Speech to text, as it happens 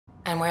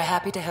and we're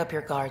happy to help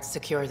your guards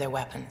secure their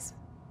weapons.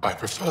 I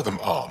prefer them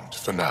armed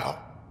for now.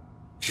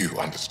 You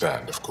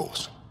understand, of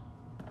course.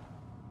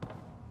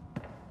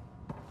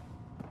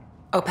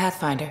 Oh,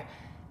 Pathfinder,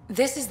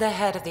 this is the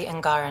head of the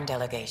Angaran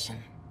delegation.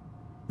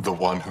 The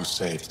one who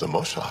saved the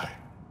Moshai.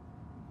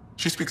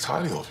 She speaks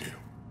highly of you.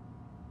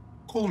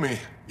 Call me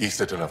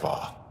Issa de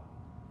Navarre.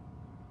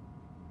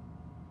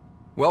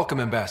 Welcome,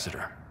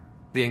 Ambassador.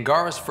 The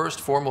Angara's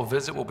first formal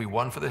visit will be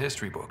one for the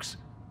history books.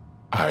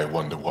 I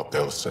wonder what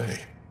they'll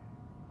say.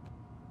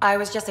 I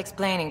was just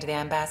explaining to the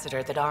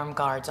Ambassador that armed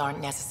guards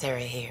aren't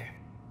necessary here.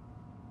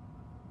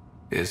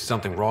 Is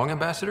something wrong,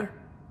 Ambassador?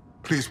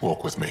 Please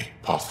walk with me,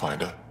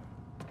 Pathfinder.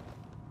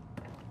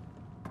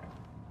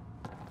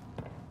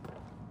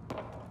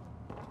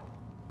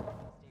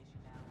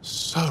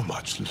 So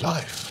much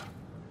life.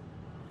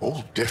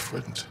 All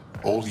different,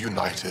 all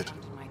united.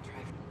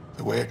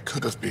 The way it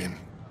could have been.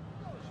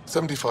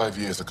 75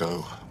 years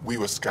ago, we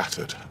were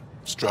scattered,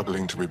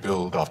 struggling to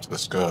rebuild after the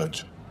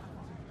Scourge.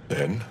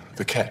 Then,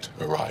 the Ket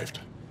arrived.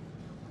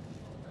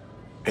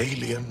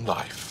 Alien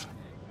life.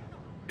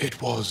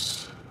 It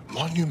was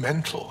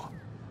monumental.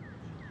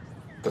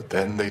 But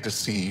then they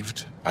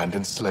deceived and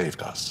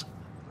enslaved us.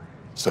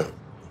 So,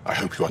 I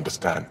hope you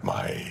understand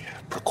my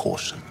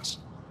precautions.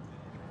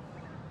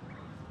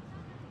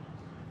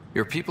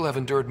 Your people have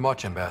endured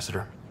much,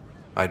 Ambassador.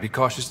 I'd be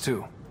cautious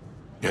too.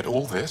 Yet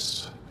all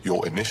this,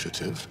 your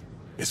initiative,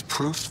 is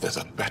proof there's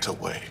a better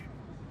way.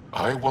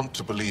 I want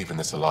to believe in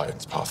this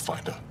alliance,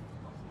 Pathfinder.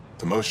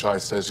 The Moshai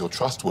says you're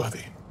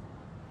trustworthy.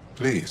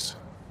 Please,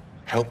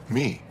 help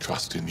me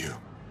trust in you.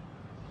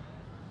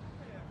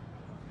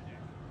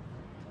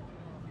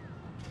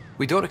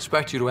 We don't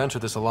expect you to enter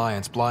this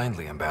alliance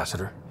blindly,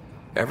 Ambassador.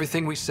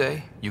 Everything we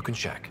say, you can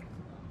check.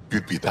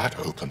 You'd be that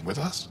open with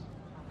us?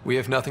 We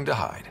have nothing to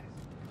hide.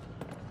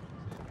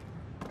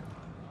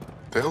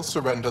 They'll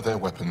surrender their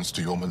weapons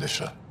to your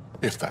militia,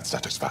 if that's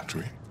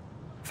satisfactory.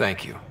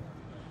 Thank you.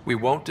 We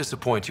won't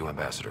disappoint you,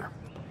 Ambassador.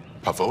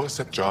 Pavoa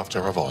set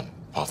Javta Avon,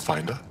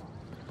 Pathfinder.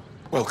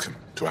 Welcome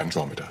to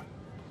Andromeda.